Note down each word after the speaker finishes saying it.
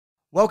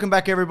Welcome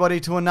back, everybody,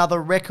 to another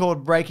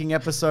record-breaking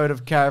episode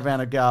of Caravan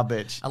of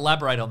Garbage.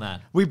 Elaborate on that.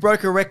 We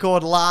broke a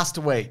record last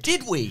week.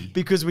 Did we?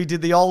 Because we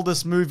did the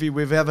oldest movie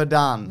we've ever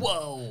done.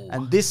 Whoa.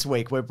 And this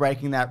week, we're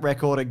breaking that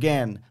record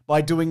again by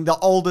doing the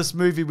oldest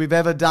movie we've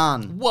ever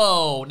done.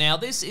 Whoa. Now,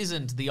 this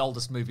isn't the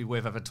oldest movie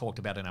we've ever talked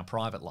about in our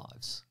private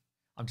lives.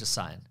 I'm just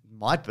saying.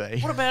 Might be.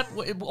 What about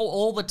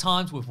all the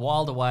times we've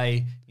whiled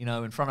away, you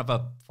know, in front of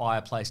a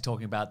fireplace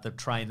talking about the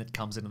train that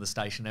comes into the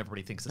station,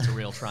 everybody thinks it's a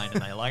real train,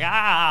 and they're like,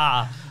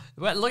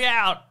 look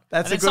out.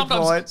 That's and a good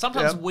point.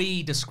 Sometimes Yep.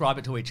 we describe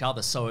it to each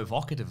other so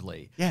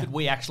evocatively that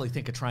we actually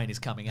think a train is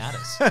coming at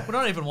us. We're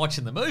not even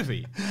watching the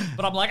movie.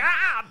 But I'm like,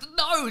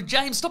 no,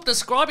 James, stop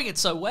describing it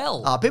so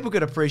well. People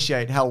could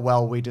appreciate how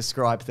well we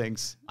describe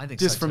things. I think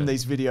just so from too.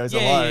 these videos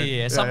Yeah, alone.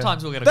 yeah.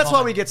 Sometimes we'll get a That's why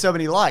comment. we get so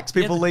many likes.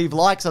 People leave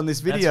likes on this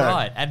video. That's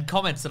right. And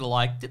comments that are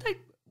like,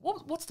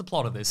 what's the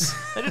plot of this?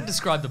 They didn't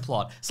describe the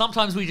plot.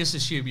 Sometimes we just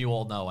assume you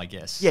all know, I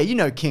guess. Yeah, you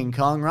know King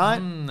Kong, right?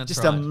 That's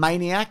just right. a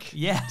maniac.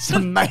 Yeah. Just a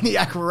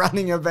maniac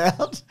running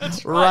about.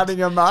 That's right.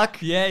 Running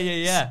amok.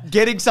 Yeah.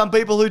 Getting some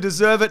people who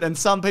deserve it and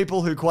some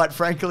people who quite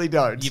frankly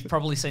don't. You've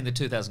probably seen the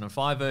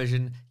 2005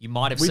 version. You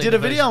might have We seen did the a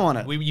video version-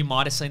 on it. You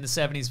might have seen the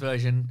 70s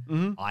version.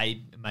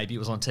 Maybe it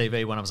was on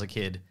TV when I was a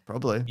kid.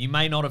 Probably. You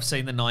may not have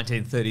seen the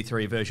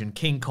 1933 version,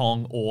 King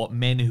Kong or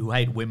Men Who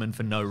Hate Women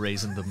for No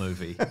Reason, the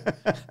movie.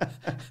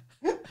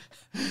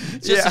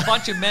 It's just a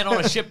bunch of men on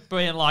a ship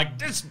being like,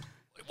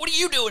 what are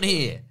you doing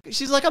here?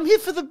 She's like, I'm here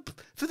for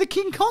the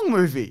King Kong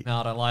movie. No,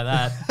 I don't like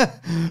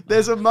that.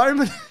 There's a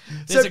moment.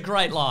 There's a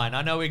great line.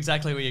 I know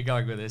exactly where you're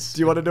going with this.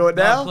 Do you want to do it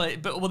now? No,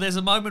 but there's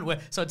a moment where,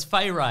 so it's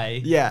Fay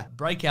Ray. Yeah.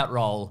 Breakout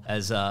role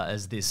as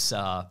this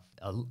a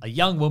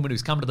young woman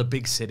who's come to the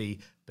big city,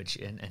 but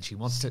she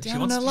wants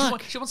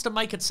to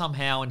make it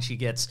somehow, and she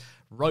gets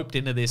roped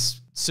into this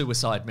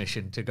suicide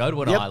mission to go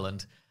to an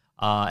island.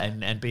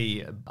 And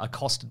be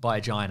accosted by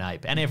a giant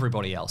ape and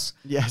everybody else.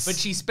 Yes. But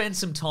she spends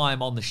some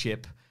time on the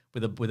ship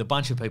with a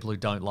bunch of people who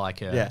don't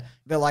like her. Yeah.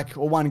 They're like,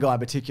 well, one guy in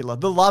particular,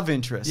 the love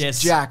interest,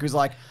 Yes. Jack, who's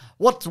like,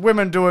 what's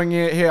women doing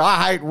here?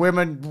 I hate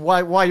women.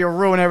 Why you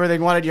ruin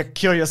everything? Why don't you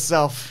kill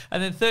yourself?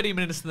 And then 30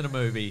 minutes into the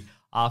movie,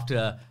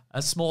 after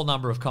a small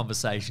number of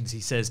conversations, he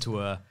says to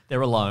her,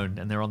 they're alone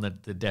and they're on the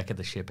deck of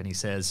the ship, and he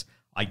says,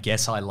 I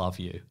guess I love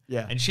you.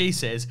 Yeah. And she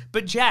says,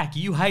 but Jack,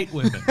 you hate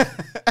women.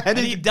 and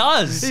he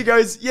does. He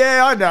goes,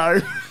 yeah, I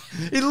know.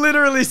 He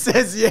literally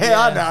says,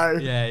 yeah, I know.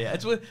 Yeah.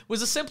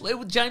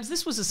 James,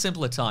 this was a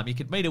simpler time. You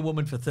could meet a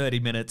woman for 30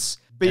 minutes.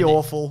 Be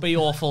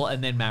awful.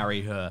 And then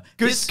marry her.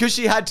 Because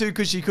she had to,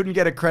 because she couldn't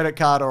get a credit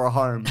card or a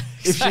home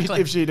Exactly.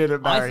 if she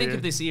didn't marry I think you.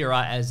 of this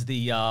era as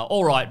the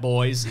all right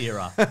boys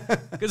era.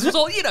 Because it was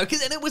all, and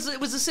it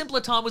was a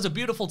simpler time, it was a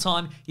beautiful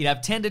time. You'd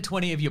have 10 to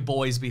 20 of your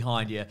boys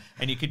behind you,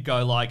 and you could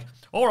go like,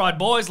 all right,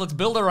 boys, let's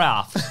build a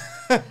raft.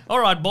 All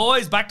right,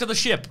 boys, back to the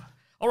ship.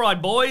 All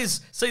right,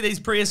 boys, see these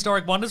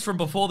prehistoric wonders from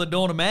before the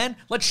dawn of man?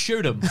 Let's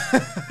shoot them.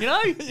 You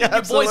know? Your boys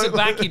absolutely. are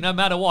back you no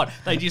matter what.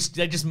 They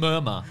just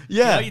murmur.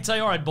 Yeah. You know, you'd say,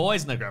 all right,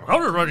 boys, and they go,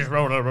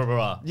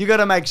 You got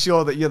to make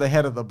sure that you're the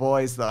head of the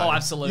boys, though. Oh,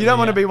 absolutely, You don't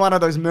want to yeah. be one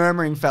of those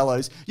murmuring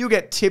fellows. You'll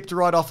get tipped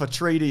right off a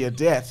tree to your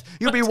death.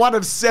 You'll be one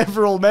of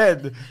several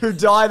men who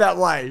die that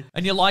way.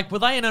 And you're like, were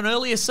they in an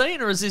earlier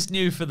scene, or is this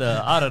new for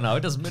the, I don't know,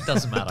 it doesn't matter.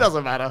 It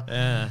doesn't matter.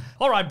 Yeah.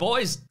 All right,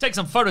 boys, take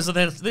some photos of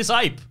this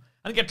ape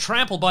and get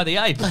trampled by the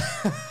ape.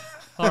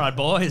 All right,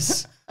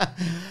 boys.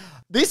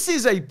 This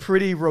is a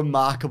pretty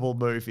remarkable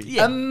movie.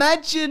 Yeah.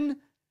 Imagine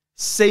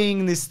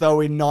seeing this, though,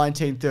 in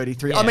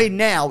 1933. Yeah. I mean,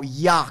 now,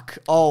 yuck,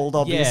 old,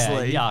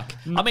 obviously. Yeah,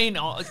 yuck. I mean,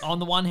 on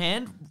the one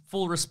hand,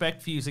 full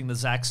respect for using the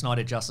Zack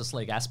Snyder Justice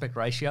League aspect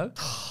ratio.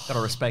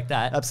 Gotta respect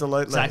that.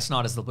 Absolutely. Zack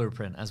Snyder's the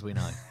blueprint, as we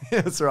know.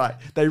 That's right.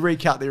 They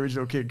recut the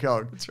original King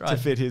Kong right. to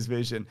fit his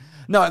vision.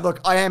 No, look,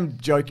 I am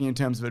joking in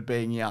terms of it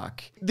being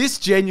yuck. This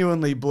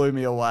genuinely blew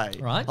me away.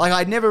 Right. Like,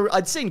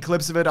 I'd seen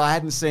clips of it. I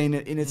hadn't seen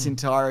it in its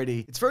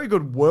entirety. It's very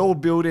good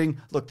world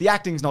building. Look, the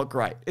acting's not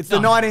great. It's the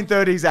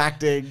 1930s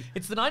acting.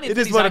 It's the 1930s It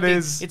is what acting. it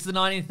is. It's the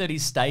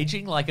 1930s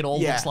staging. Like, it all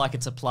looks like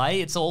it's a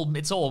play. It's all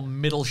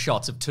middle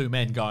shots of two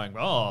men going,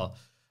 oh,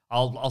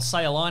 I'll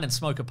say a line and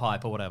smoke a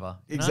pipe or whatever.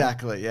 You know?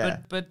 Exactly, yeah.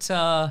 But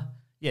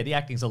yeah, the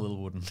acting's a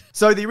little wooden.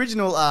 So the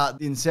original,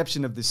 the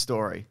inception of this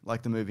story,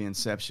 like the movie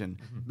Inception,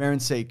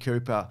 Merrin C.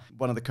 Cooper,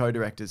 one of the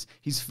co-directors,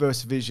 his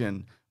first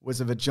vision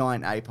was of a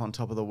giant ape on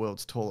top of the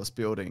world's tallest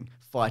building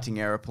fighting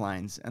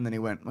airplanes. And then he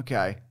went,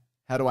 okay,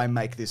 how do I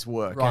make this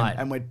work? Right.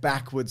 And went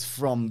backwards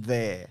from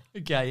there.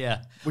 Okay,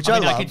 yeah. Which I I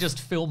mean, I love. could just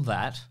film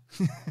that.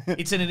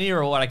 It's in an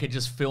era where I could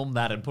just film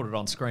that and put it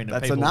on screen and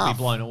That's people would enough.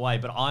 be blown away.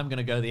 But I'm going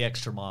to go the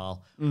extra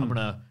mile. I'm going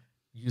to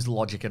use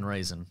logic and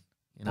reason.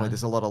 You know? Boy,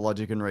 there's a lot of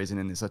logic and reason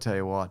in this, I tell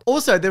you what.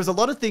 Also, there's a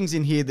lot of things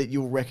in here that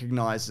you'll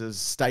recognize as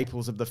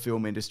staples of the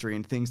film industry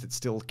and things that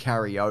still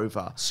carry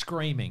over.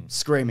 Screaming.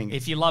 Screaming.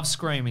 If you love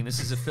screaming,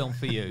 this is a film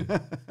for you.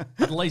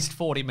 At least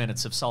 40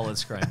 minutes of solid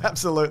screaming.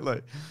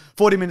 Absolutely.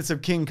 40 minutes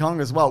of King Kong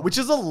as well, which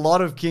is a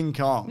lot of King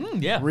Kong.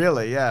 Yeah.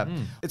 Really, yeah.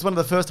 It's one of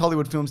the first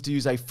Hollywood films to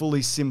use a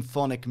fully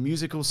symphonic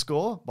musical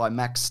score by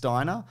Max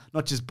Steiner.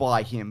 Not just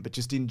by him, but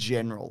just in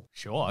general.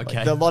 Sure,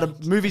 okay. A lot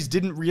of movies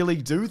didn't really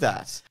do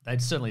that. They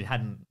certainly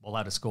hadn't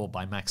allowed a score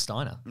by Max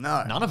Steiner.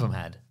 No. None of them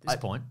had at this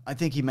point. I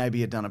think he maybe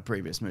had done a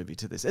previous movie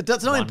to this. It's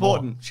not One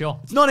important. more. Sure.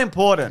 It's not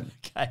important.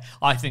 Okay.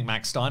 I think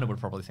Max Steiner would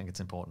probably think it's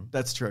important.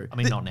 That's true. I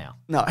mean, not now.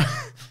 No.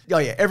 Oh,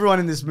 yeah. Everyone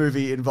in this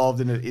movie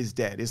involved in it is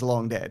dead, is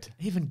long dead.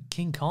 Even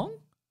King Kong?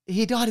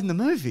 He died in the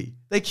movie.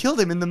 They killed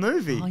him in the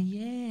movie. Oh,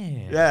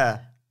 yeah. Yeah.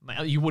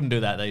 Mate, you wouldn't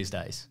do that these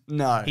days.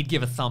 No. He'd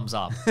give a thumbs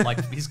up.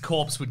 Like, his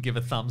corpse would give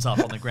a thumbs up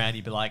on the ground.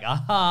 He'd be like,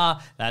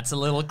 aha, that's a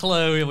little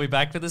clue. He'll be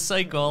back for the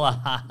sequel.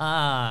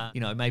 Ah. You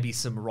know, maybe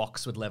some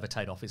rocks would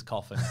levitate off his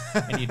coffin.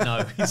 And you'd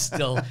know there's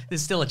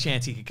still a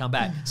chance he could come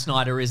back.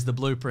 Snyder is the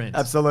blueprint.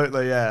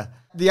 Absolutely, yeah.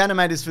 The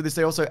animators for this,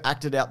 they also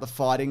acted out the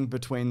fighting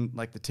between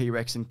like the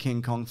T-Rex and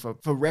King Kong for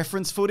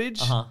reference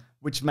footage.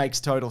 Which makes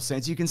total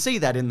sense. You can see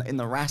that in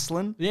the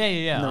wrestling.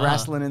 Yeah. In the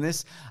wrestling in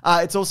this.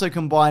 It's also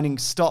combining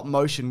stop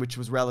motion, which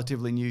was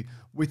relatively new,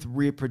 with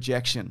rear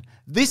projection.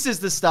 This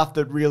is the stuff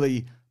that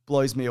really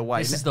blows me away.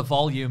 This is the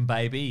volume,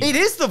 baby. It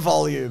is the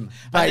volume,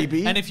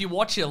 baby. And if you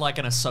watch it like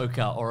an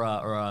Ahsoka or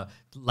a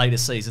later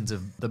seasons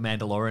of The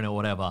Mandalorian or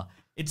whatever,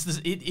 it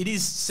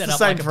is set up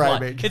like a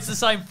framing. It's the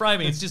same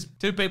framing. It's just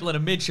two people in a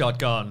mid-shot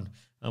gone,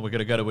 oh, we're going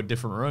to go to a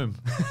different room.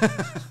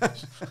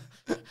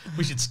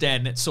 We should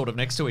stand sort of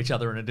next to each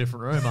other in a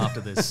different room after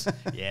this.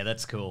 Yeah,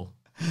 that's cool.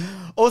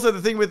 Also,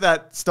 the thing with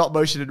that stop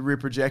motion and rear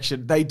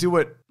projection, they do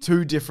it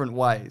two different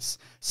ways.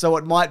 So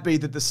it might be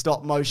that the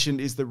stop motion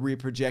is the rear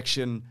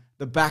projection,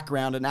 the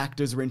background, and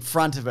actors are in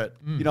front of it.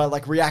 You know,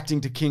 like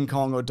reacting to King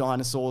Kong or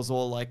dinosaurs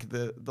or like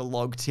the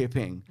log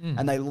tipping.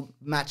 And they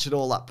match it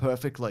all up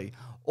perfectly.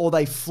 Or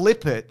they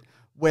flip it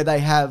where they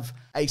have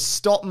a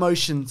stop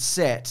motion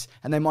set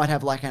and they might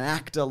have like an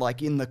actor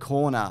like in the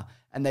corner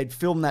and they'd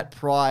film that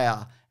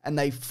prior and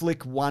they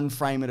flick one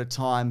frame at a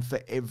time for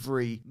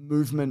every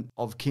movement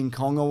of King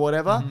Kong or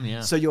whatever.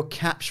 So you're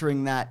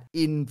capturing that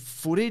in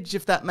footage,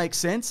 if that makes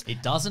sense.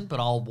 It doesn't, but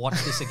I'll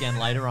watch this again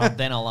later on,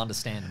 then I'll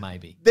understand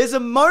maybe. There's a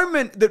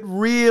moment that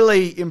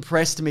really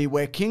impressed me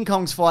where King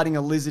Kong's fighting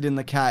a lizard in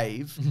the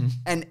cave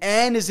and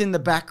Anne is in the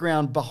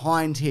background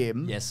behind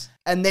him. Yes.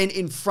 And then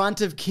in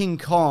front of King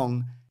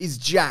Kong is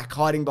Jack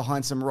hiding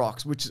behind some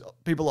rocks, which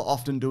people are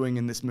often doing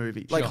in this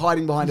movie. Like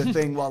hiding behind a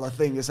thing while a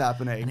thing is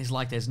happening. And he's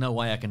like, there's no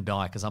way I can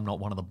die because I'm not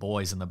one of the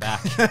boys in the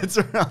back. That's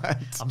right.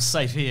 I'm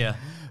safe here.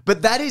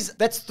 But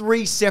that's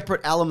three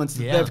separate elements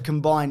that they've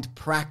combined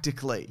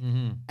practically.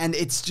 And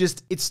it's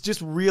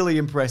just really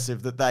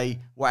impressive that they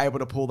were able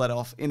to pull that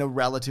off in a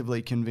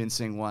relatively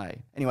convincing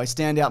way. Anyway,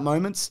 standout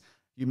moments.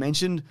 You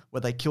mentioned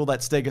where they kill that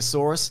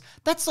Stegosaurus.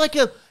 That's like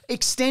a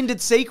extended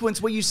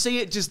sequence where you see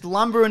it just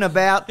lumbering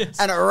about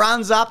and it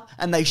runs up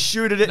and they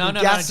shoot at it and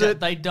gas it.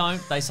 They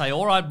don't. They say,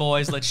 all right,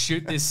 boys, let's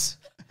shoot this.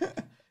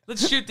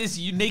 Let's shoot this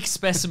unique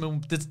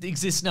specimen that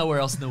exists nowhere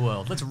else in the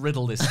world. Let's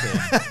riddle this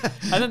thing.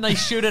 And then they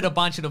shoot it a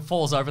bunch and it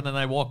falls over and then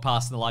they walk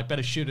past and they're like,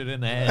 better shoot it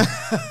in the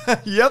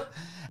head. Yep.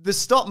 The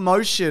stop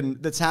motion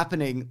that's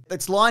happening,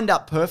 it's lined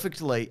up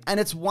perfectly, and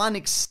it's one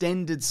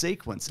extended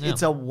sequence. Yeah.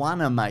 It's a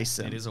one-er,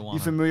 Mason. It is a one-er. You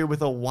familiar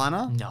with a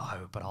one-er?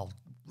 No, but I'll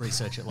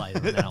research it later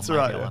and then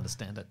I'll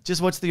understand it.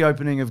 Just watch the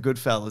opening of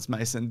Goodfellas,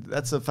 Mason.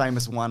 That's a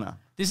famous one-er.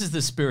 This is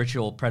the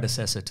spiritual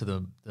predecessor to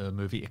the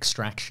movie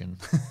Extraction.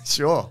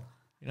 Sure.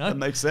 You know? That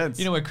makes sense.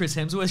 You know where Chris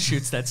Hemsworth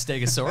shoots that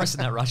Stegosaurus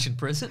in that Russian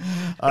prison?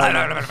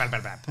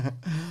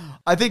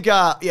 I think,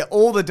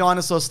 all the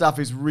dinosaur stuff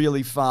is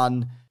really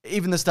fun.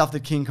 Even the stuff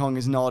that King Kong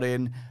is not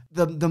in.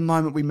 The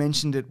moment we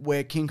mentioned it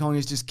where King Kong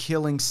is just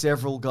killing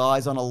several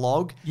guys on a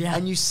log. Yeah.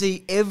 And you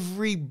see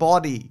every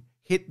body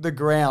hit the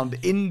ground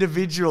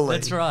individually.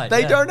 That's right.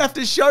 They don't have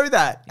to show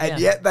that, and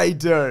yet they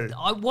do.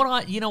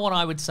 You know what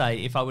I would say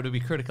if I were to be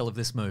critical of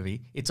this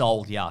movie? It's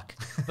old yuck.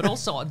 But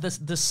also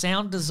the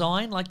sound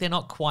design, like they're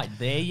not quite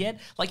there yet.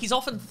 Like he's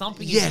often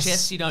thumping his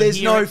chest. You don't There's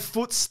hear no it.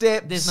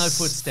 footsteps. There's no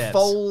footsteps.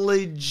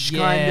 Foliage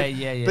kind of.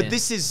 Yeah. But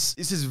this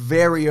is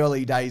very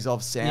early days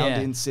of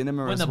sound in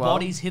cinema when as well. When the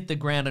bodies hit the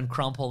ground and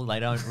crumple, they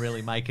don't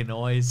really make a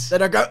noise. They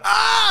don't go,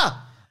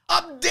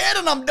 I'm dead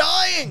and I'm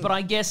dying. But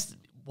I guess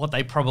what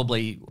they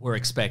probably were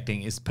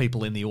expecting is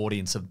people in the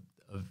audience of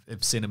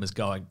cinemas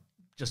going,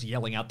 just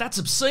yelling out, that's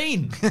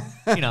obscene.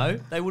 You know,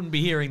 they wouldn't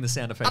be hearing the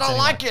sound effects. I don't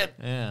anyway. like it.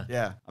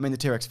 Yeah. I mean, the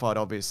T-Rex fight,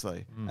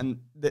 obviously. And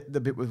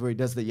the bit where he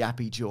does the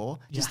yappy jaw.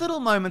 Just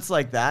little moments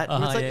like that.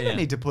 Where it's like, you don't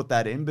need to put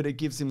that in, but it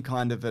gives him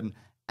kind of an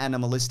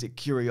animalistic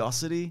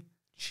curiosity.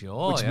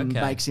 Sure, which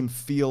makes him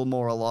feel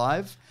more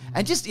alive.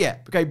 And just,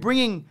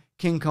 bringing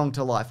King Kong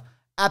to life.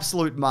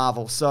 Absolute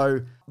marvel.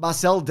 So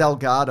Marcel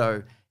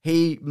Delgado,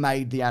 he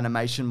made the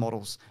animation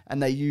models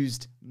and they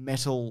used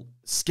metal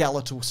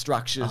skeletal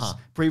structures.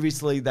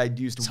 Previously, they'd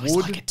used wood. It's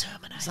like a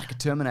Terminator. It's like a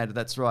Terminator,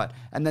 that's right.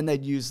 And then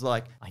they'd use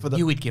like... I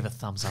knew he'd give a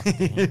thumbs up.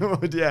 He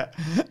would, yeah.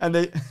 And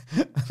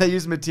they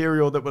use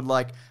material that would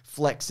like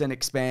flex and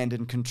expand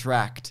and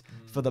contract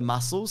for the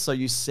muscles. So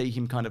you see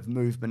him kind of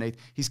move beneath.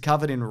 He's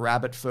covered in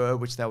rabbit fur,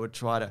 which they would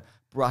try to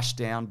brush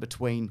down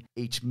between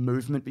each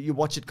movement. But you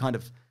watch it kind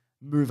of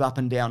move up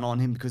and down on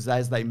him because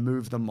as they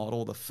move the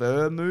model, the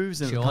fur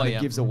moves and it kind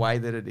of gives away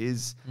that it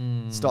is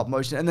stop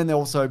motion. And then they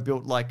also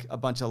built like a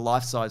bunch of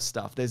life-size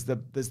stuff. There's the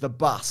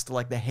bust,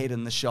 like the head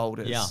and the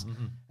shoulders. Yeah.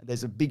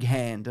 There's a big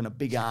hand and a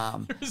big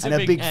arm and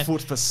a a big hand.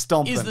 foot for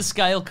stomping. Is the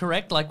scale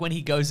correct? Like when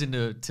he goes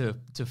into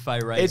to Fay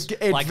Ray's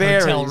It like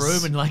varies. hotel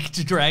room and like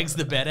drags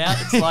the bed out.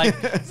 It's like,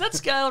 is that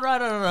scale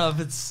right? I don't know if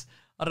it's.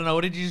 I don't know.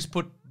 What did you just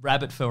put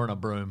rabbit fur on a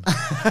broom?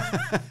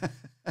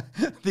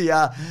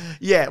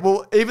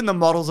 Well, even the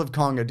models of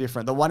Kong are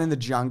different. The one in the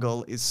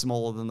jungle is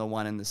smaller than the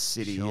one in the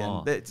city.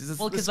 Sure. And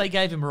Well, because they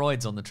gave him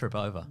roids on the trip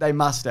over. they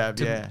must have,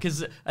 yeah.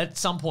 Because at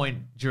some point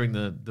during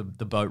the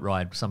boat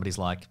ride, somebody's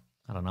like,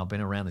 I don't know, I've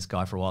been around this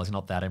guy for a while. He's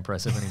not that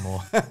impressive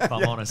anymore, if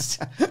I'm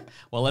honest.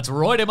 Well, let's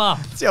roid him up.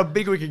 See how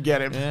big we can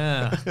get him.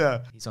 Yeah.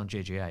 Yeah. He's on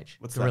GGH.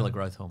 What's Gorilla that?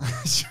 Growth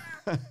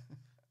Hormone.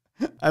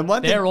 And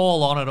one thing, They're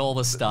all on it, all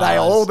the stars. they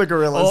all the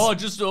gorillas.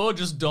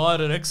 Just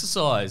diet and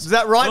exercise. Is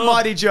that right,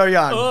 Mighty Joe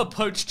Young? Oh,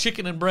 poached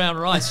chicken and brown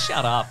rice.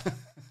 Shut up.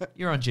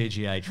 You're on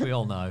GGH. We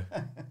all know.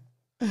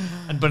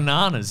 And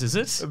bananas, is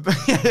it?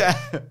 Yeah.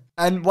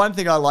 And one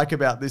thing I like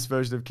about this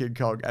version of King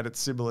Kong, and it's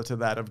similar to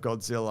that of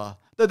Godzilla,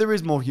 though there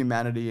is more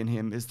humanity in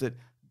him, is that,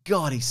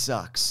 God, he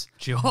sucks.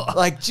 Sure.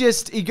 Like,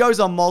 he goes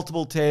on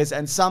multiple tears,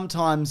 and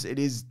sometimes it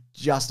is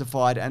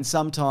justified, and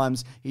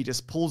sometimes he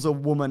just pulls a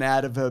woman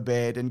out of her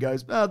bed and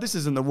goes, oh, this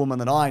isn't the woman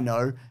that I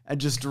know,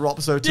 and just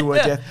drops her to her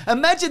death.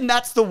 Imagine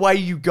that's the way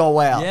you go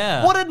out.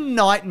 Yeah. What a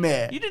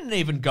nightmare. You didn't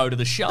even go to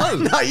the show.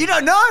 No, you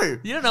don't know.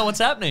 You don't know what's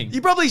happening.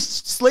 You're probably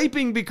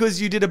sleeping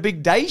because you did a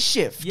big day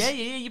shift. Yeah.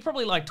 You're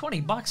probably like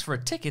 $20 for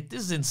a ticket.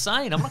 This is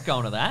insane. I'm not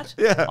going to that.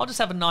 Yeah. I'll just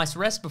have a nice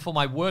rest before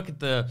my work at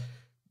the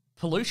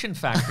pollution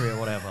factory or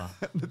whatever.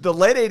 The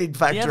lead-eating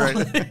factory.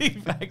 Yeah, the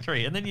lead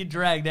factory. And then you're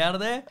dragged out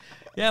of there.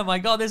 Yeah, my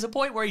God. There's a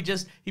point where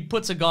he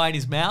puts a guy in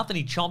his mouth and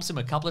he chomps him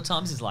a couple of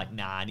times. He's like,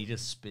 nah, and he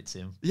just spits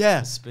him.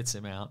 Yeah. Just spits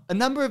him out. A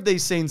number of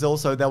these scenes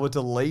also, they were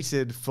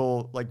deleted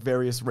for like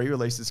various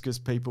re-releases because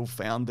people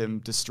found them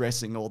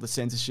distressing, or the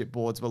censorship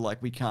boards were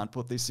like, we can't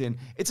put this in.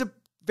 It's a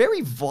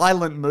very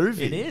violent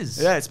movie. It is.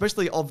 Yeah,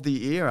 especially of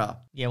the era.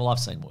 Yeah, well, I've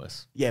seen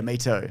worse. Yeah, me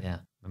too. Yeah.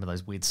 Remember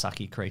those weird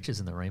sucky creatures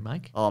in the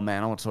remake? Oh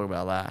man, I want to talk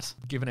about that.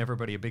 Giving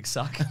everybody a big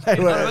suck. They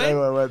You know what I mean?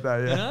 were, weren't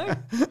they? Yeah.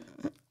 You know?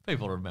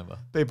 People remember.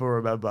 People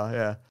remember,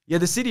 yeah. Yeah,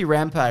 the city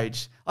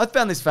rampage. I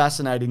found this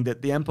fascinating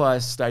that the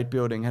Empire State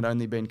Building had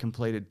only been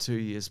completed 2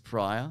 years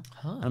prior.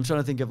 And I'm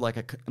trying to think of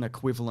like an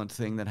equivalent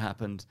thing that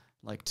happened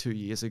like 2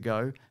 years ago.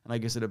 And I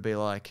guess it'd be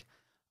like,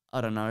 I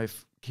don't know,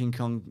 if King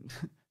Kong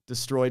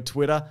destroyed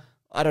Twitter.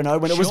 I don't know,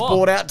 when it was Sure.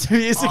 bought out 2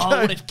 years ago.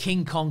 Oh, what if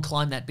King Kong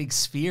climbed that big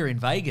sphere in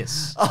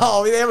Vegas?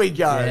 Oh, there we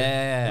go.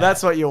 Yeah.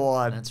 That's what you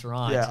want. That's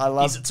right. Yeah, I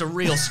love It's a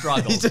real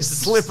struggle. He's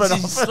just slipping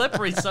off. He's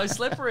slippery, so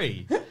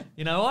slippery.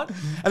 You know what?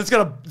 And it's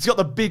got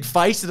the big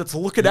face and it's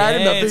looking at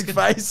him, the big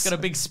face. It's got a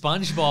big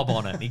SpongeBob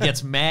on it. He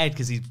gets mad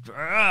because he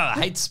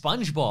hates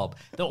SpongeBob.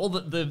 All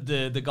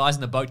the guys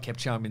in the boat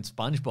kept showing him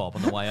SpongeBob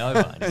on the way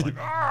over. And he's like,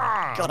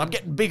 God, I'm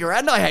getting bigger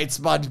and I hate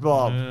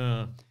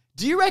SpongeBob.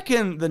 Do you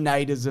reckon the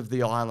natives of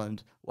the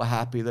island were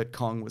happy that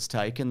Kong was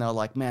taken? They were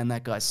like, man,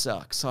 that guy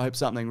sucks. I hope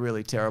something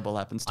really terrible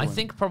happens to him. I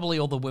think probably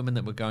all the women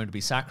that were going to be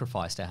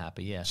sacrificed are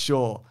happy, yeah.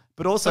 Sure.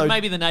 But also... But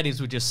maybe the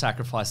natives would just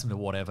sacrifice them to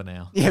whatever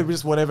now. Yeah,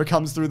 just whatever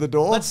comes through the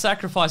door. Let's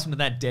sacrifice him to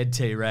that dead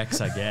T-Rex,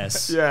 I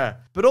guess. Yeah.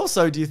 But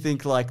also, do you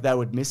think like they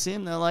would miss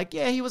him? They're like,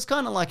 yeah, he was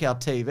kind of like our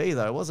TV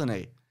though, wasn't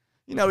he?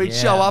 You know, he'd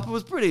show up. It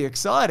was pretty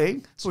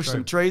exciting. Push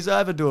some trees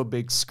over, do a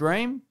big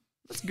scream.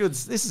 That's good.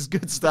 This is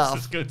good stuff.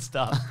 This is good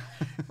stuff.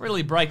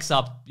 Really breaks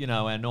up,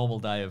 our normal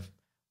day of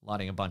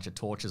lighting a bunch of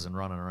torches and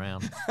running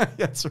around.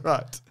 That's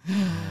right.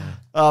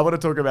 I want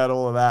to talk about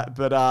all of that.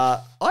 But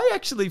I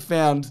actually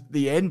found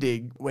the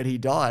ending when he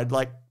died,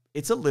 like,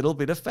 it's a little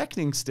bit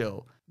affecting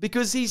still.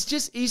 Because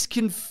he's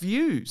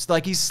confused.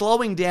 Like, he's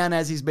slowing down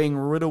as he's being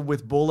riddled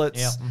with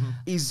bullets. Yep.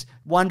 He's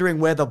wondering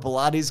where the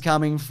blood is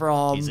coming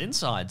from. His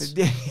insides.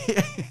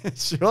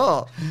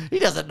 Sure. He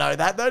doesn't know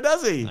that though,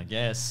 does he? I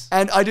guess.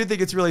 And I do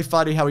think it's really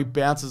funny how he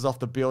bounces off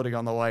the building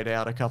on the way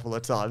down a couple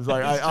of times.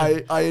 Like,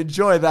 I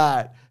enjoy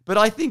that. But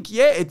I think,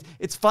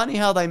 it's funny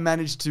how they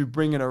managed to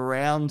bring it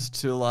around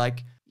to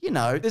like,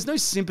 there's no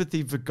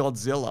sympathy for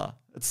Godzilla.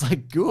 It's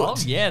like good. Oh,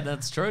 yeah,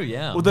 that's true,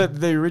 yeah. Well,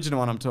 the original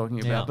one I'm talking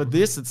about. Yeah. But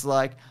this, it's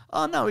like,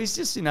 oh no, he's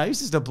just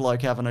a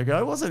bloke having a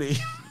go, wasn't he?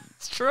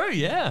 It's true,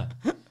 yeah.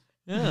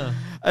 Yeah.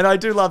 And I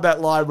do love that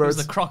line where He was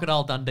the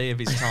Crocodile Dundee of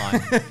his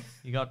time.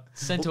 He got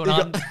sent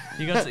to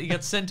he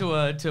got sent to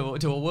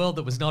a world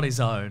that was not his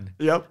own.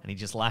 Yep. And he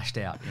just lashed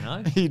out,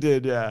 He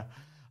did, yeah.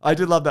 I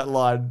did love that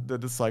line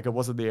that it's like, it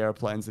wasn't the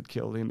airplanes that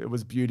killed him. It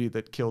was beauty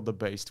that killed the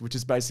beast, which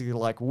is basically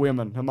like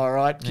women. Am I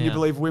right? Can you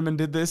believe women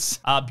did this?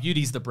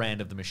 Beauty's the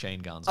brand of the machine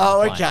guns.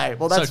 Oh, okay.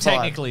 Well, that's so fine.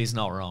 technically he's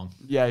not wrong.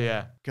 Yeah,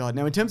 yeah. God,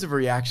 now in terms of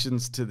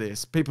reactions to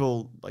this,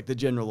 people, like the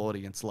general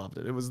audience loved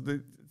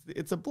it.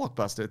 It's a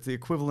blockbuster. It's the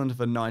equivalent of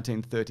a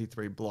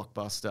 1933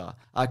 blockbuster.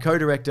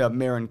 Co-director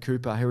Maren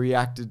Cooper, who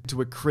reacted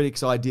to a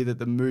critic's idea that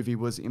the movie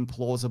was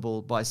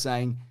implausible by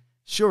saying,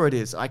 "Sure it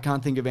is. I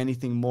can't think of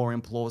anything more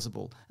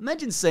implausible."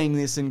 Imagine seeing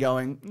this and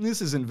going,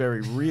 "This isn't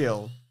very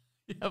real."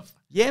 Yep.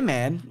 Yeah,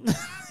 man.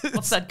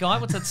 What's that guy?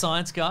 What's that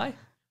science guy?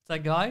 What's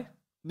that guy?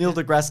 Neil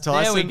deGrasse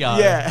Tyson. There we go.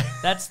 Yeah.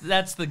 That's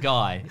the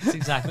guy. It's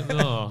exactly.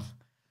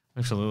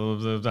 Actually,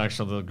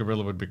 the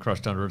gorilla would be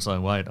crushed under its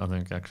own weight, I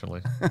think,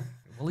 actually.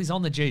 Well, he's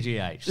on the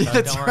GGH, so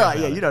That's don't worry right. about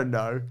Yeah, it. you don't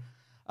know.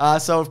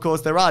 So, of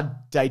course, there are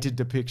dated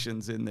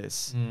depictions in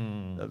this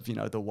of,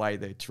 the way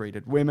they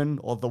treated women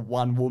or the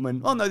one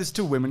woman. Oh, no, there's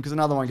two women because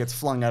another one gets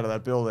flung out of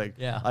that building,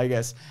 I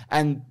guess.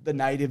 And the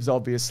natives,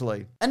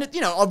 obviously. And,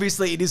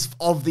 obviously it is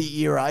of the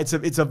era.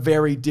 It's a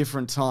very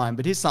different time.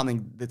 But here's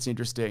something that's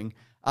interesting.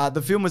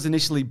 The film was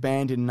initially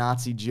banned in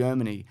Nazi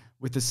Germany,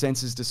 with the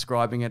censors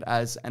describing it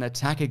as an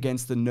attack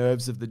against the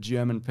nerves of the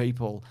German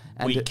people.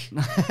 And Weak.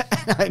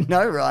 I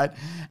know, right?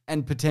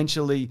 And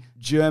potentially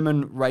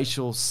German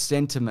racial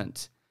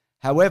sentiment.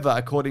 However,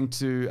 according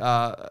to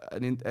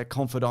a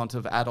confidant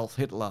of Adolf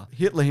Hitler,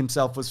 Hitler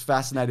himself was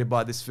fascinated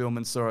by this film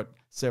and saw it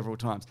several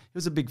times. He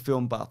was a big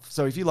film buff.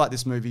 So if you like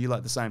this movie, you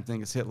like the same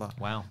thing as Hitler.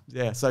 Wow.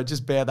 Yeah, so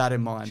just bear that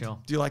in mind. Sure.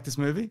 Do you like this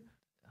movie?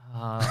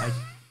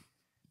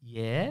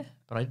 Yeah,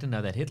 but I didn't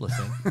know that Hitler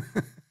thing.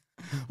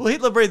 Well,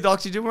 Hitler breathed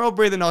oxygen. We're all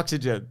breathing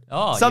oxygen.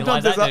 Oh,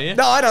 sometimes you like that, do you?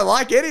 No, I don't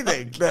like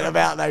anything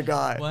about that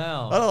guy.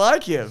 Wow. I don't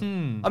like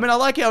him. I mean, I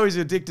like how he's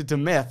addicted to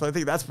meth. I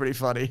think that's pretty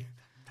funny.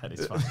 That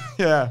is funny.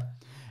 Yeah.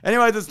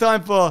 Anyway, it's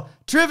time for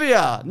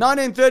Trivia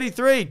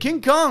 1933,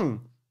 King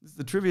Kong. This is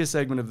the trivia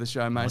segment of the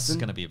show, Mason. This is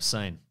going to be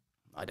obscene.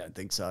 I don't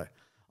think so.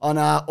 On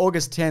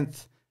August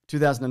 10th,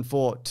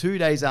 2004, 2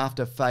 days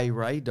after Fay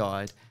Ray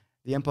died,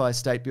 the Empire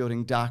State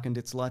Building darkened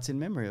its lights in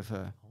memory of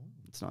her.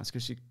 It's nice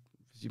because she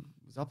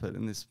was up it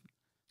in this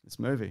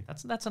movie.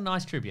 That's a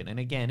nice tribute. And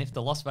again, if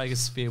the Las Vegas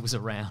Sphere was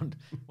around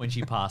when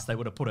she passed, they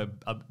would have put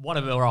one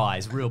of her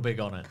eyes real big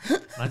on it.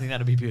 I think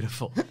that'd be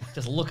beautiful.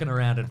 Just looking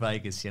around at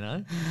Vegas,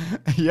 Yep.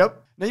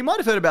 Now, you might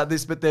have heard about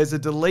this, but there's a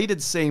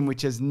deleted scene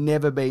which has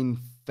never been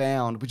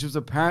found, which was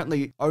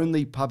apparently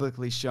only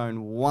publicly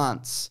shown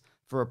once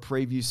for a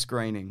preview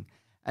screening.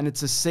 And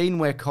it's a scene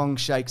where Kong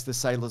shakes the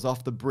sailors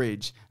off the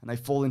bridge and they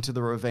fall into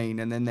the ravine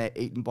and then they're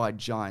eaten by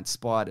giant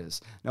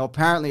spiders. Now,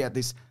 apparently at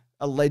this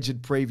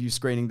alleged preview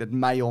screening that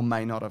may or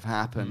may not have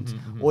happened,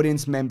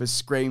 audience members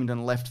screamed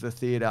and left the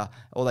theater,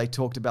 or they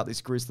talked about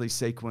this grisly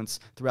sequence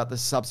throughout the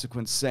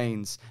subsequent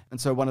scenes. And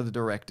so one of the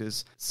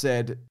directors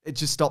said, "It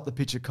just stopped the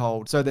picture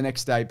cold." So the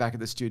next day back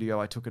at the studio,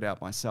 I took it out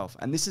myself.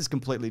 And this has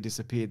completely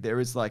disappeared.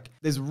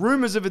 There's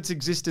rumors of its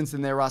existence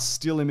and there are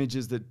still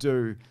images that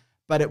do.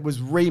 But it was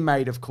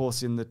remade, of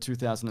course, in the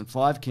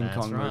 2005 King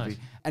Kong movie.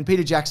 And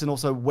Peter Jackson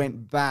also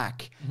went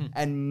back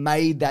and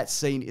made that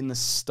scene in the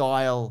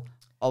style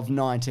of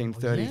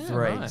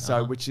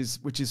 1933, which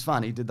is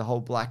fun. He did the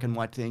whole black and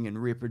white thing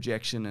and rear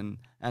projection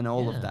and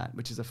all of that,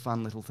 which is a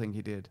fun little thing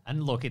he did.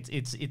 And look,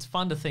 it's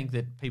fun to think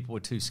that people were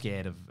too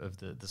scared of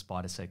the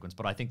spider sequence,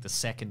 but I think the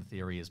second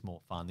theory is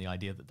more fun, the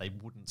idea that they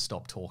wouldn't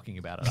stop talking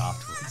about it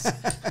afterwards.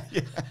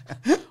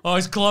 Oh,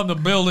 he's climbed the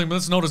building, but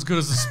it's not as good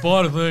as the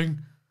spider thing.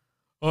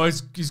 Oh,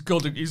 he's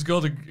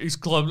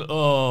climbed.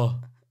 Oh,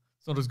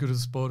 it's not as good as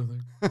the spider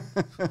thing.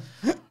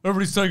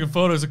 Everybody's taking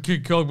photos of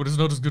King Kong, but it's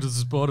not as good as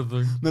the spider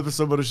thing. Never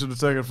somebody should have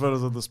taken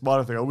photos of the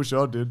spider thing. I wish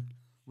I did.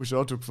 Wish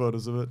I took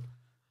photos of it.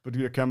 But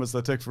your cameras,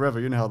 they take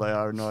forever. You know how they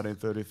are in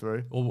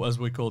 1933. Or as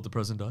we call it, the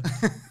present day.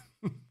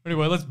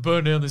 Anyway, let's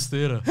burn down this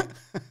theatre.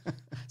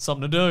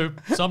 Something to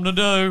do. Something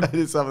to do. It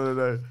is something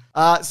to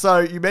do.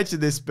 So you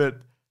mentioned this,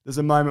 but there's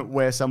a moment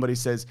where somebody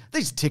says,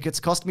 "These tickets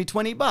cost me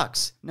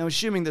 $20. Now,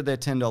 assuming that they're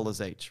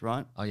 $10 each,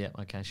 right? Oh, yeah.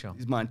 Okay, sure.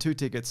 He's buying 2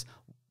 tickets,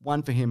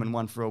 one for him and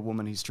one for a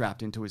woman he's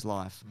trapped into his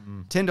life.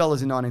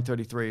 $10 in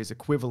 1933 is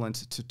equivalent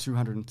to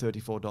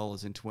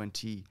 $234 in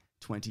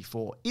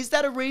 2024. Is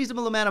that a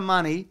reasonable amount of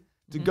money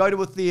to go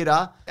to a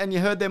theater and you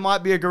heard there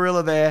might be a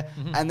gorilla there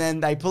and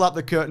then they pull up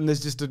the curtain,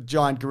 there's just a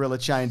giant gorilla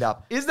chained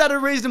up? Is that a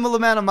reasonable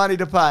amount of money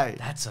to pay?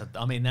 That's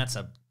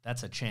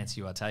a chance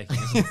you are taking,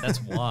 isn't it?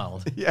 That's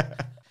wild. Yeah.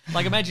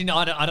 Like imagine,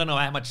 I don't know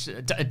how much,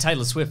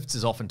 Taylor Swift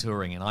is often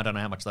touring and I don't know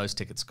how much those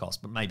tickets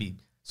cost, but maybe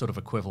sort of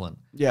equivalent.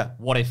 Yeah.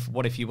 What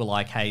if you were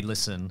like, hey,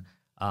 listen,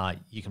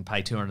 you can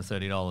pay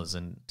 $230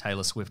 and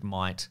Taylor Swift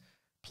might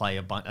play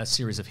a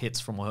series of hits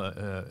from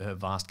her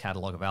vast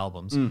catalogue of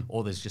albums,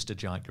 or there's just a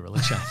giant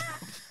gorilla chain.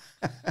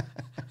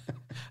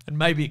 And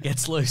maybe it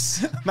gets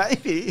loose.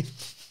 Maybe.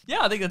 Yeah,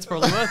 I think that's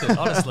probably worth it,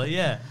 honestly,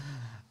 yeah.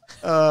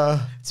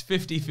 It's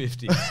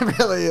 50-50. It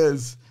really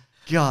is.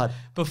 God.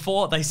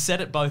 Before they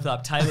set it both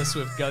up, Taylor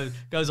Swift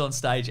goes on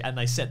stage and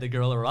they set the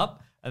gorilla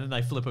up, and then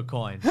they flip a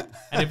coin.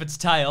 And if it's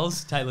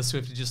tails, Taylor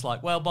Swift is just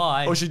like, well,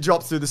 bye. Or she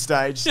drops through the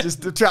stage.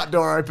 Just the trap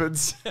door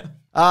opens. You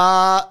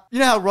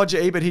know how Roger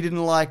Ebert, he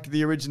didn't like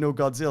the original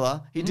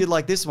Godzilla? He did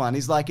like this one.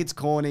 He's like, it's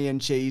corny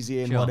and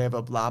cheesy and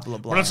whatever, blah, blah,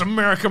 blah. But it's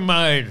American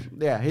made.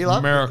 Yeah, he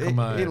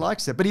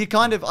likes it. But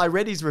I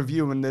read his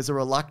review and there's a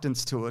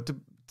reluctance to it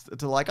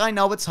to like, I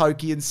know it's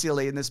hokey and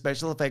silly and the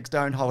special effects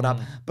don't hold up,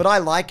 but I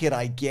like it,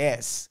 I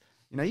guess.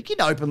 You know, you can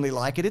openly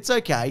like it. It's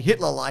okay.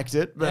 Hitler liked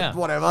it, but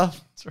whatever.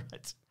 That's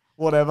right.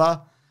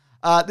 Whatever.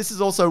 This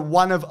is also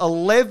one of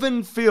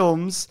 11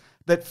 films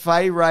that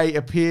Fay Wray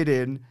appeared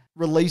in,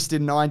 released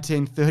in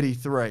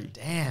 1933.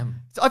 Damn.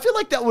 So I feel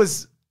like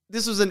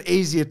this was an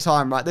easier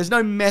time, right? There's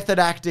no method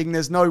acting.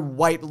 There's no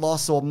weight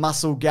loss or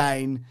muscle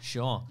gain.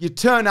 Sure. You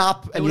turn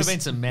up and there would have been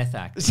some meth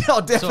acting.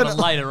 Oh, definitely. Sort of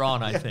later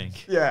on, I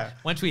think. Yeah.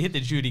 Once we hit the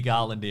Judy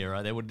Garland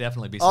era, there would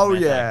definitely be some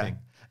meth acting.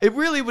 It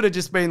really would have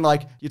just been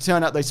like, you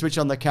turn up, they switch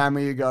on the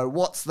camera, you go,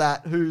 what's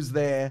that? Who's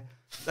there?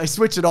 They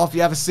switch it off,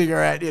 you have a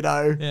cigarette, you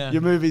know,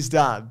 your movie's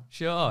done.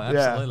 Sure,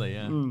 absolutely,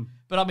 yeah.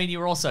 But I mean, you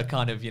were also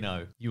kind of, you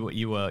know,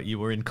 you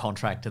were in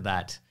contract to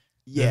that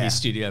movie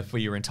studio for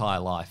your entire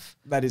life.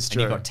 That is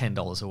true. And you got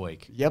 $10 a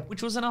week. Yep.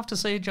 Which was enough to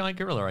see a giant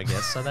gorilla, I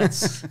guess. So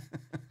that's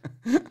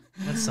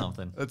that's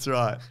something. That's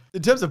right.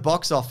 In terms of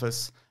box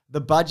office,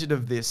 the budget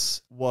of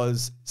this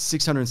was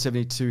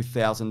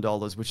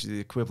 $672,000, which is the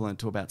equivalent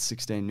to about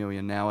 $16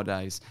 million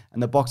nowadays.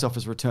 And the box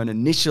office return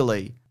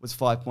initially was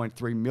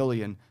 $5.3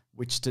 million,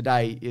 which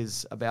today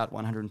is about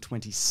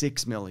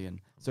 $126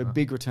 million. So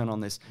big return on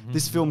this.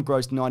 This film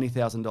grossed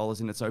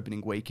 $90,000 in its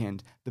opening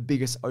weekend, the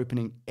biggest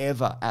opening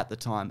ever at the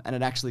time. And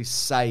it actually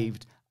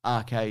saved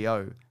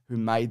RKO, who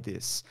made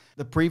this.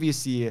 The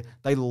previous year,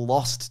 they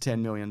lost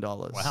 $10 million.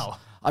 Wow.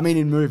 I mean,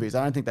 in movies.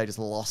 I don't think they just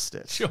lost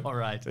it. Sure,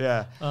 right.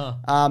 Yeah.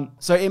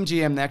 So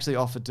MGM, they actually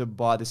offered to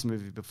buy this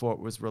movie before it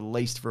was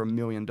released for $1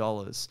 million,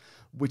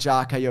 which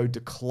RKO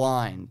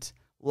declined,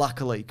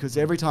 luckily, because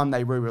every time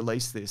they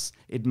re-released this,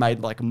 it made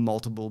like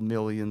multiple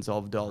millions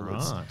of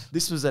dollars. Right.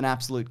 This was an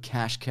absolute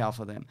cash cow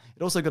for them.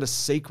 It also got a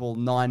sequel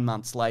 9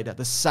 months later,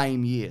 the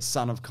same year.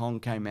 Son of Kong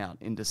came out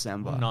in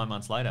December. 9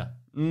 months later.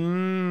 That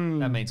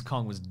means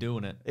Kong was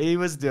doing it. He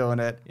was doing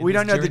it. We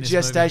don't know the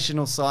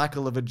gestational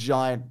cycle of a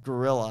giant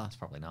gorilla. It's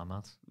probably 9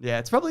 months. Yeah,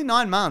 it's probably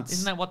 9 months.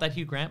 Isn't that what that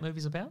Hugh Grant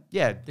movie's about?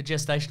 Yeah. The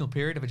gestational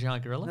period of a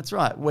giant gorilla? That's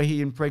right, where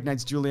he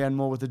impregnates Julianne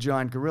Moore with a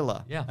giant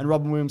gorilla. Yeah. And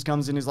Robin Williams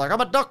comes in, he's like,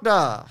 I'm a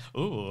doctor.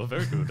 Ooh,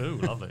 very good. Ooh,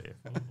 lovely.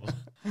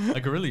 Ooh. A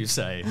gorilla, you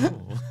say.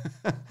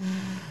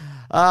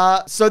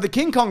 So the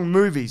King Kong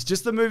movies,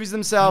 just the movies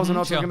themselves, we're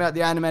not talking about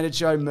the animated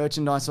show,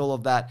 merchandise, all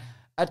of that.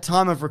 At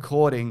time of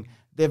recording,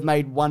 they've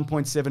made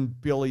 $1.7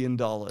 billion.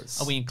 Are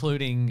we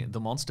including the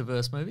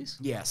MonsterVerse movies?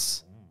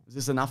 Yes. Is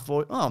this enough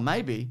for... Oh,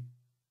 maybe.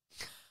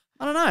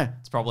 I don't know.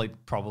 It's probably.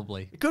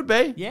 It could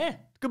be. Yeah.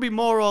 It could be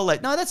more or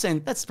less. No,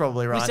 that's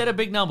probably right. We said a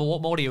big number.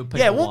 What more do you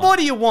want? What more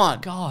do you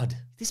want? God.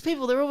 These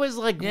people, they're always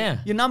like,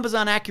 your numbers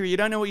aren't accurate. You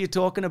don't know what you're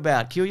talking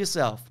about. Kill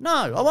yourself.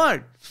 No, I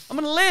won't. I'm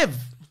going to live.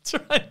 That's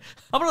right.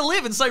 I'm going to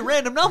live and say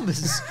random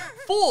numbers.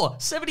 4,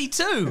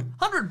 72,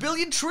 100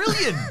 billion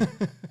trillion.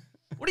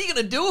 What are you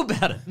going to do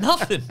about it?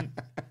 Nothing.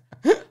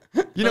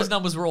 Those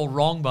numbers were all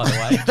wrong, by the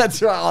way.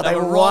 That's right. Oh, they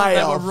were wrong. way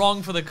They off. were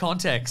wrong for the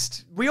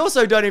context. We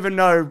also don't even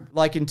know,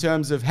 like, in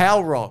terms of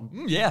how wrong.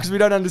 Yeah. Because we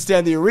don't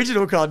understand the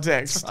original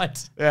context.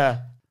 Right.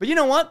 Yeah. But you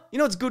know what? You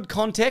know what's good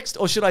context?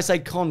 Or should I say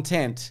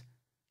content?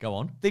 Go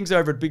on. Things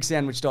over at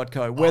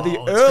bigsandwich.co, where the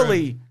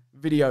early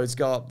videos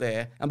go up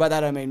there. And by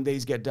that, I mean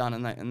these get done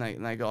and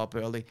they go up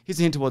early. Here's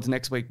a hint towards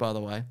next week, by the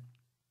way.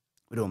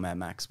 We're doing Mad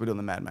Max. We're doing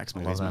the Mad Max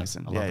movies,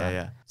 Mason.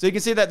 Yeah. So you can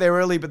see that they're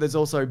early, but there's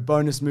also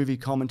bonus movie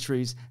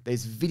commentaries.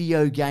 There's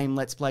video game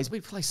Let's Plays. We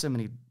play so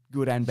many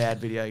good and bad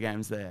video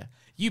games there.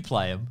 You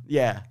play them.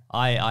 Yeah.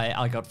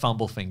 I got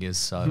fumble fingers,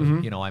 so,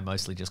 you know, I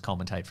mostly just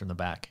commentate from the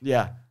back.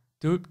 Yeah.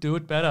 Do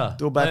it better.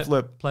 Do a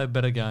backflip. Play a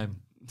better game.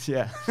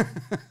 Yeah.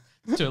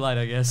 It's too late,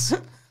 I guess.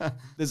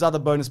 There's other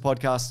bonus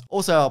podcasts.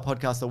 Also our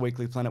podcast, The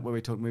Weekly Planet, where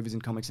we talk movies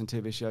and comics and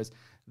TV shows.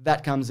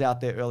 That comes out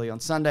there early on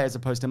Sunday as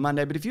opposed to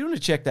Monday. But if you want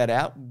to check that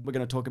out, we're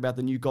going to talk about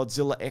the new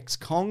Godzilla X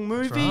Kong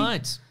movie.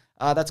 That's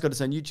right. That's got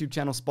its own YouTube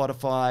channel,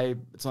 Spotify.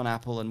 It's on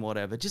Apple and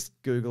whatever. Just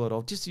Google it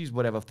or just use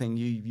whatever thing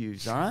you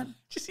use, all right?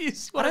 Just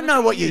use I don't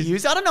know what you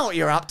use. I don't know what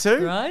you're up to.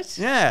 Right?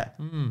 Yeah.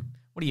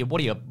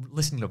 What are you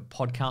listening to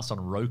podcasts on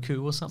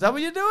Roku or something? Is that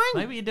what you're doing?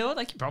 Maybe you do it.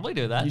 They can probably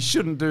do that. You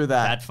shouldn't do that.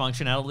 That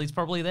functionality's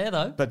probably there,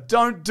 though. But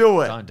don't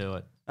do it. Don't do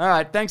it. All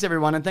right. Thanks,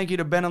 everyone. And thank you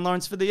to Ben and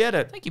Lawrence for the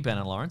edit. Thank you, Ben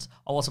and Lawrence.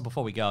 Oh, also,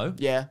 before we go,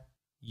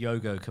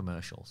 Yogo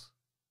commercials.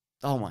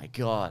 Oh, my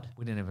God.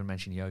 We didn't even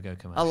mention Yogo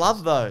commercials. I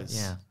love those.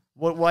 Yeah.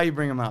 Why you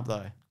bring them up,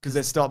 though? Because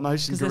they're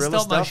stop-motion gorilla stuff? Because they're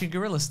stop-motion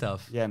gorilla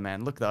stuff. Yeah,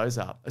 man. Look those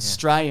up.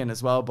 Australian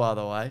as well, by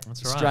the way.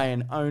 That's right.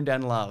 Australian, owned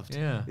and loved.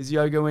 Yeah. Is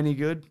Yogo any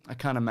good? I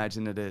can't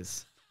imagine it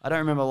is. I don't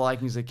remember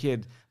liking it as a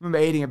kid. I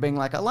remember eating it being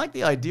like, I like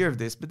the idea of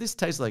this, but this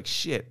tastes like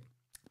shit.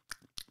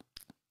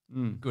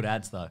 Good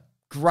ads, though.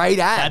 Great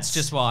ads. That's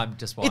just why I'm...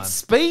 It's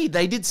Speed.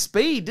 They did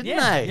Speed, didn't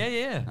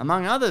they? Yeah.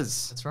 Among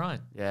others. That's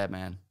right. Yeah,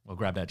 man. Well,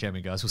 grab that gem,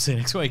 guys. We'll see you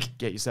next week.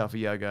 Get yourself a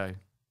Yogo.